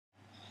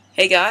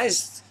Hey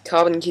guys,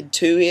 Carbon Kid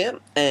 2 here,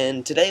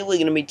 and today we're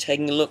going to be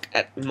taking a look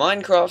at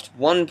Minecraft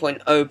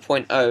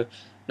 1.0.0.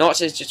 Notch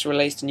has just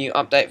released a new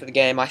update for the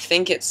game. I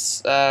think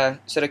it's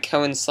sort of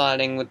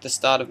coinciding with the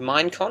start of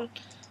Minecon,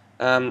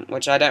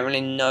 which I don't really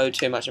know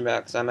too much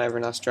about because I'm over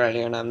in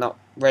Australia and I'm not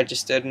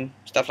registered and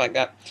stuff like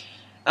that.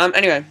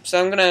 Anyway, so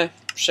I'm going to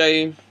show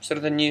you sort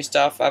of the new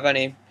stuff. I've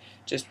only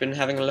just been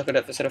having a look at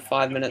it for sort of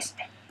 5 minutes.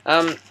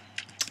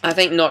 I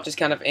think Notch just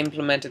kind of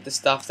implemented the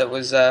stuff that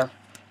was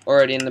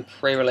already in the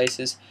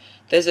pre-releases.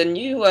 There's a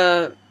new,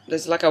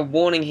 there's like a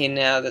warning here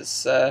now that's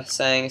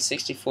saying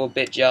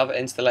 64-bit Java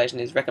installation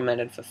is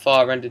recommended for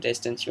far render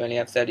distance. You only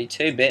have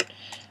 32-bit.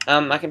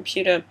 My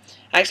computer,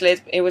 actually,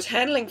 it was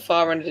handling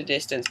far render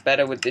distance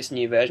better with this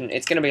new version.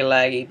 It's going to be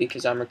laggy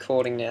because I'm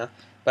recording now,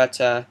 but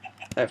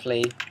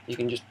hopefully you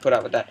can just put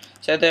up with that.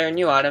 So there are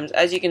new items.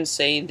 As you can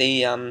see,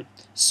 the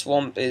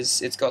swamp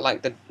it's got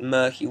like the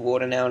murky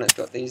water now, and it's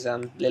got these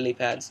lily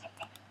pads.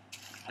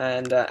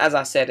 And as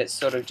I said, it's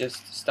sort of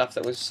just stuff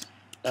that was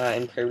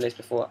in pre-release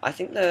before. I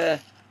think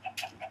the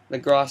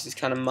grass is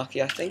kind of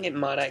mucky. I think it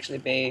might actually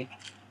be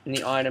in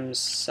the items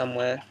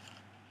somewhere.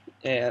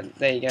 Yeah,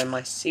 there you go,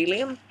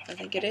 mycelium, I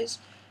think it is.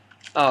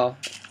 Oh,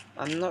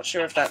 I'm not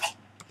sure if that's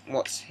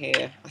what's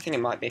here. I think it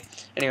might be.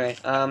 Anyway,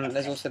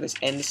 there's also this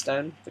end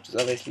stone, which is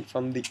obviously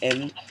from the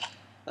end.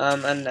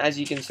 And as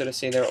you can sort of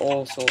see, there are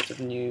all sorts of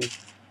new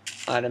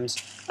items.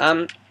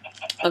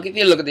 I'll give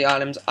you a look at the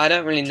items. I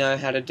don't really know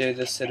how to do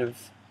this sort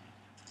of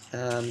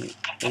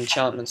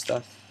enchantment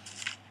stuff.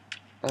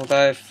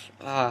 Although,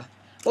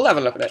 we'll have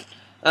a look at it.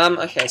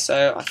 Okay,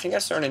 so I think I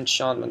saw an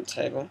enchantment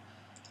table,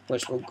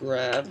 which we'll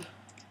grab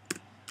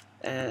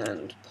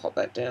and pop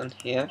that down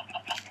here.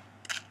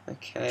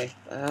 Okay,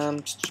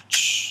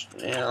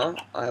 now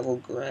I will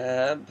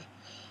grab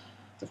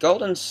the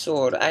golden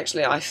sword.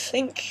 Actually, I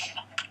think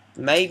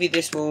maybe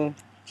this will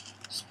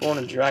spawn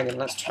a dragon.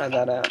 Let's try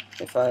that out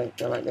if I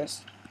go like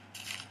this.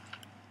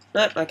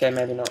 No, okay,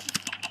 maybe not.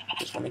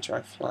 Just let me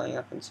try flying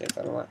up and see if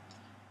that'll work.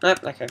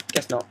 Nope, okay,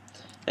 guess not.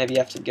 Maybe you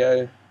have to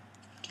go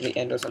to the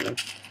end or something.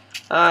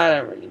 I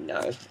don't really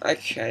know.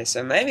 Okay,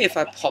 so maybe if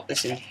I pop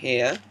this in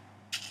here.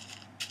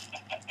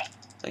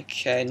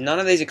 Okay, none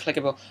of these are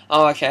clickable.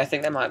 Oh, okay, I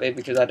think that might be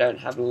because I don't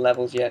have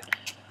levels yet.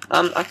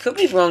 I could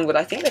be wrong, but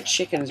I think the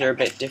chickens are a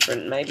bit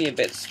different. Maybe a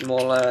bit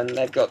smaller, and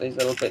they've got these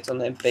little bits on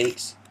their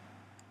beaks.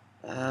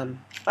 I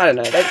don't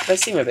know, they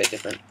seem a bit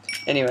different.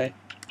 Anyway,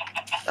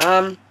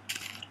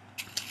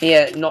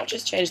 yeah, not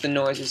just changed the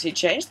noises. He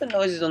changed the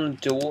noises on the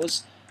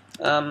doors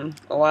a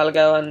while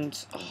ago, and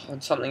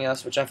something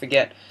else which I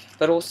forget.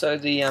 But also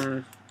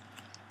the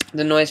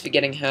noise for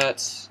getting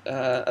hurt's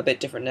a bit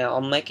different now.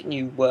 I'll make a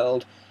new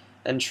world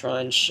and try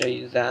and show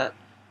you that.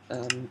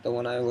 The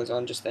one I was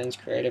on just then is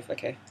creative.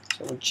 Okay,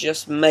 so we'll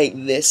just make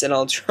this, and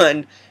I'll try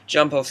and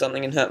jump off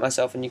something and hurt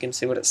myself, and you can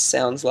see what it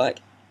sounds like.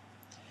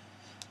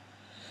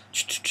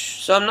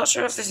 So I'm not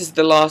sure if this is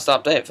the last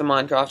update for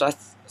Minecraft. I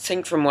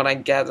think from what I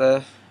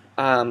gather,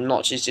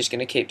 Notch is just going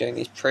to keep doing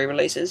these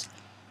pre-releases,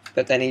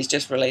 but then he's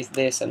just released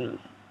this, and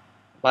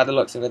by the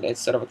looks of it, it's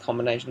sort of a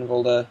combination of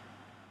all the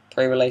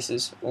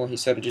pre-releases, or he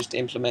sort of just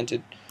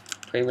implemented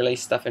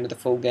pre-release stuff into the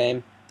full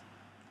game.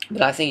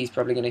 But I think he's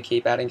probably going to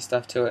keep adding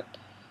stuff to it.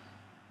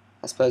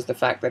 I suppose the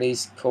fact that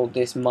he's called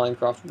this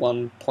Minecraft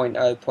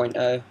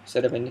 1.0.0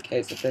 sort of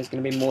indicates that there's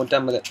going to be more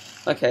done with it.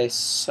 Okay,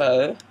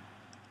 so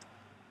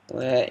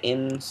we're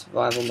in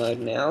survival mode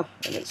now,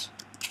 and it's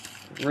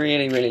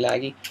really, really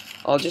laggy.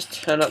 I'll just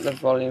turn up the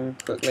volume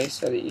quickly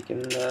so that you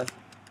can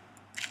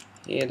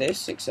hear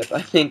this, except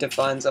I need to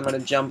find someone to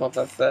jump off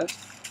of first.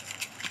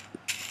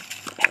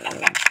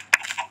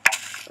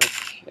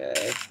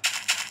 Okay.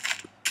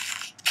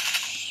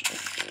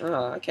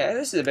 Oh, okay,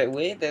 this is a bit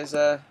weird. There's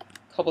a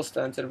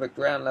cobblestone sort of at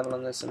ground level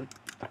on this and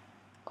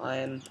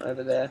iron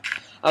over there.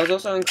 I was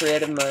also in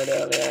creative mode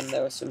earlier, and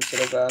there were some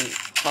sort of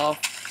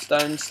half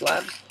stone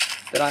slabs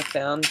that I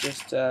found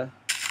just in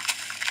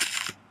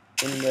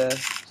the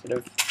sort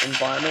of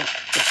environment,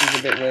 which is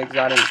a bit weird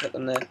because I didn't put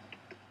them there.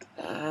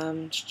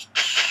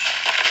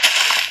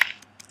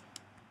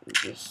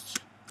 Just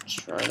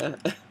trying to...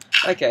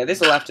 Okay, this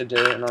will have to do,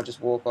 and I'll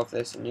just walk off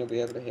this and you'll be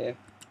able to hear.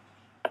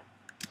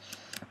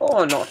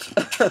 Or not.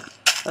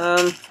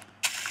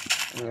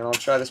 And I'll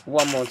try this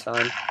one more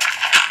time.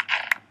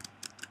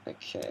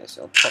 Okay,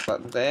 so I'll pop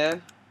up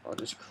there. I'll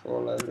just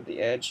crawl over to the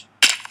edge.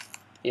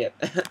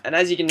 Yep, and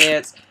as you can hear,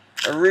 it's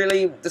a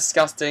really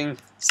disgusting,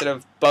 sort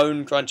of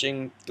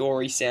bone-crunching,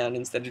 gory sound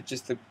instead of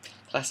just the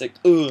classic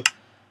ugh.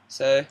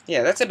 So,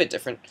 yeah, that's a bit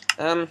different.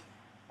 I'll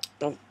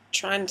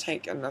try and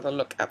take another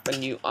look at the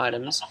new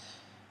items.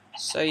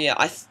 So,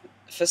 yeah,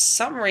 for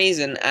some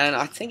reason, and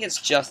I think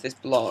it's just this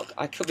block,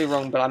 I could be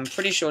wrong, but I'm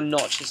pretty sure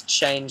Notch has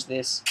changed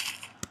this,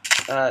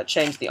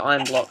 changed the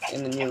iron block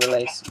in the new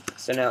release.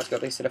 So now it's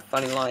got these sort of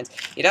funny lines.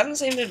 He doesn't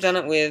seem to have done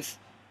it with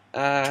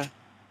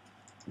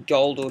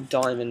gold or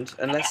diamond,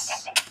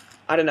 unless,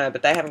 I don't know,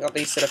 but they haven't got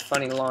these sort of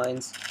funny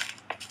lines.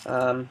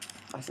 I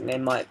think they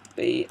might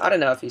be, I don't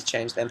know if he's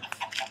changed them.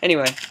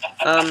 Anyway,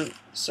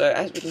 so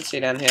as we can see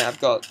down here, I've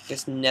got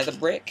this nether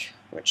brick,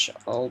 which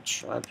I'll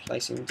try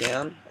placing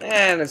down,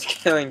 and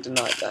it's going to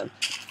nighttime.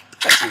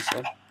 That's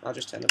useful. I'll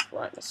just turn the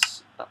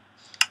brightness up.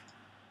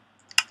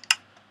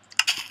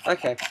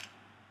 Okay,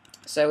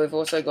 so we've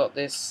also got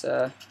this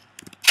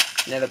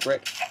nether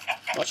brick.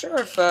 Not sure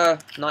if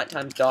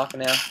nighttime's darker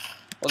now,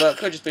 although it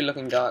could just be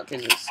looking dark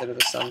because it's sort of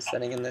the sun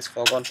setting in this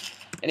fog on.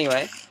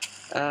 Anyway,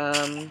 what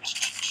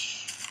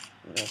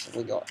else have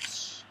we got?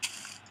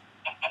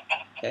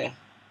 Okay,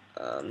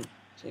 I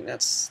think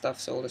that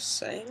stuff's all the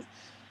same.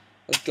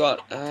 We've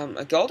got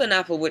a golden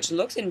apple which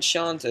looks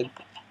enchanted.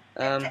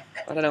 I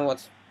don't know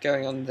what's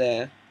going on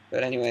there,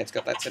 but anyway, it's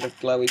got that sort of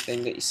glowy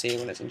thing that you see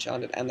when it's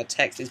enchanted, and the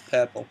text is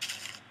purple.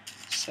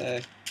 So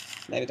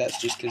maybe that's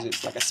just because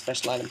it's like a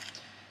special item.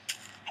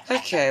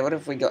 Okay, what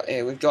have we got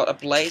here? We've got a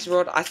blaze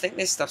rod. I think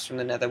this stuff's from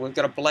the nether. We've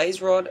got a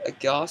blaze rod, a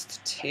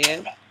ghast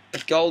tear, a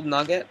gold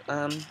nugget.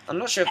 I'm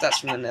not sure if that's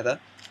from the nether.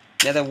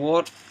 Nether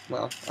wart.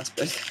 Well, I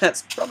suppose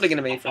that's probably going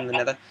to be from the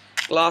nether.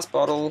 Glass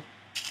bottle,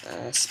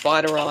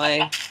 spider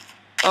eye.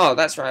 Oh,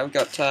 that's right. We've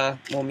got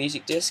more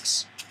music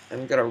discs,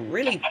 and we've got a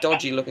really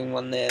dodgy looking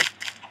one there.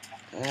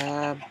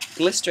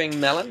 Glistering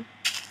melon.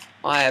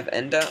 Eye of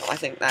ender. I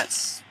think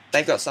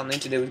they've got something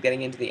to do with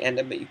getting into the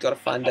ender, but you've got to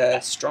find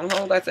a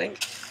stronghold, I think.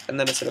 And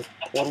then a sort of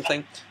portal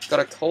thing. Got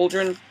a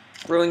cauldron,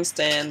 brewing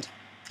stand,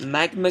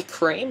 magma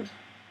cream,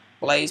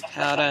 blaze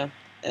powder,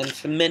 and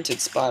fermented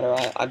spider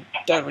eye. I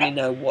don't really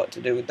know what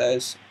to do with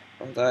those,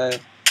 although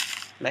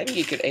maybe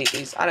you could eat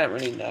these. I don't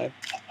really know.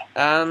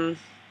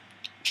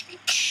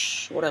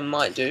 What I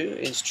might do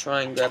is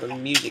try and grab a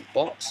music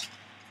box,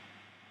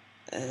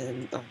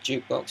 and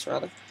jukebox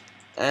rather,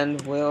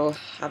 and we'll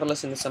have a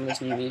listen to some of this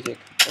new music.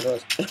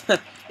 Otherwise,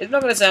 it's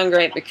not going to sound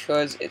great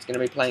because it's going to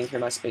be playing through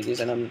my speakers,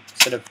 and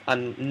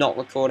I'm not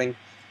recording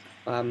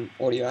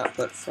audio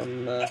output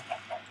from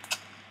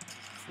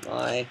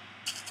my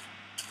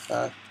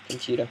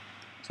computer,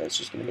 so it's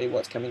just going to be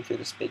what's coming through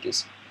the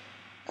speakers.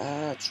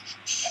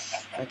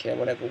 Okay,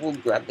 whatever. We'll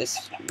grab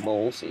this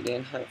mall CD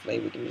and hopefully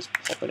we can just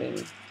pop it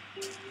in.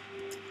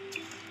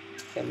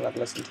 Okay, we'll have a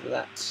listen to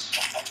that.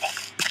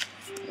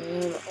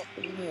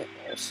 What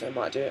I also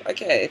might do.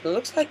 Okay, it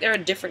looks like there are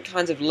different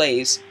kinds of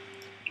leaves.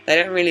 They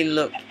don't really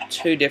look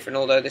too different,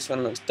 although this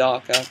one looks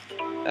darker.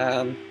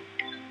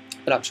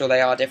 But I'm sure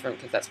they are different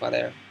because that's why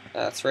there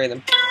are 3 of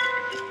them.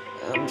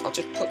 I'll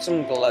just put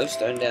some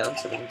glowstone down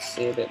so we can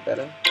see a bit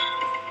better.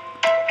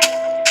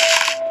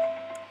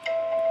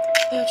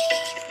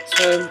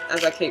 So,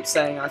 as I keep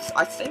saying, I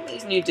think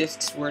these new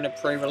discs were in a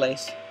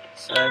pre-release.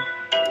 So,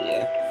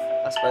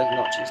 yeah, I suppose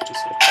Notch is just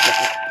sort of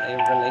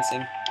publicly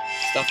releasing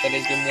stuff that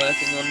he's been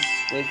working on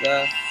with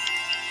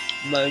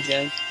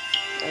Mojang.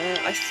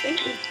 I think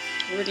we've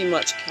pretty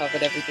much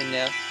covered everything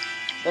now.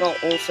 What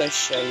I'll also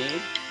show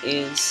you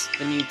is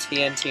the new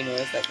TNT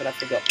noise. That's what I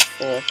forgot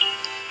before.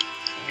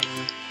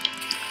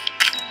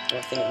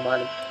 I think it might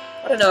have...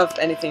 I don't know if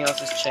anything else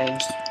has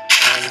changed.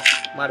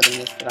 Might have been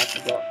this that I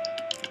forgot.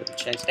 It have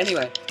changed.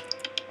 Anyway,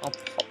 I'll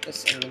pop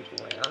this in the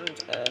ground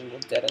and we'll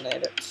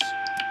detonate it.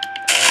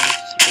 And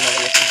you can have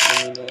a listen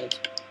to the new noise.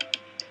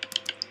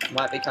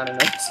 Might be kind of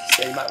noisy,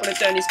 so you might want to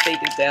turn your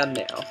speakers down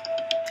now.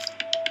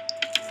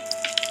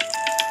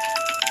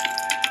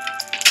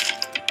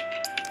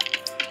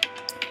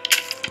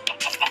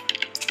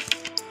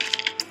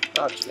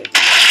 Actually.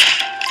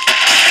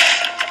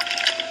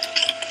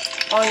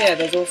 Oh yeah,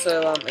 there's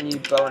also a new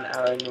bow and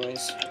arrow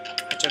noise,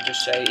 which I'll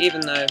just show you,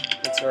 even though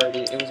it was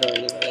already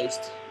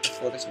released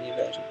before this new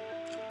version.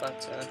 But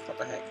what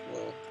the heck,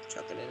 we'll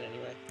chuck it in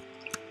anyway.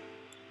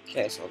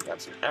 Okay, so I'll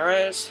grab some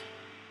arrows.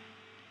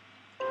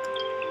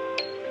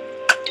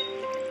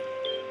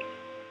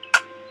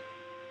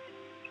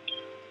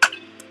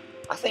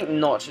 I think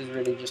Notch is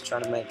really just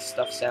trying to make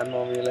stuff sound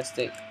more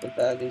realistic with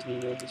these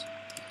new noises.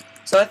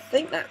 So I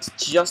think that's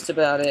just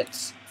about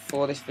it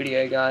for this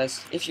video,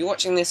 guys. If you're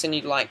watching this and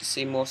you'd like to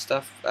see more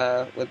stuff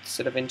with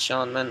sort of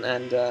enchantment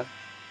and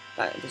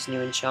this new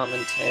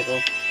enchantment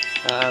table,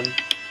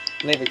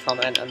 leave a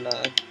comment and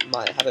I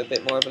might have a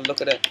bit more of a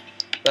look at it.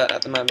 But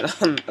at the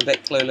moment I'm a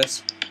bit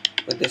clueless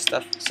with this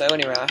stuff. So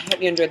anyway, I hope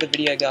you enjoyed the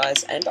video,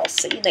 guys, and I'll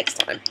see you next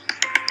time.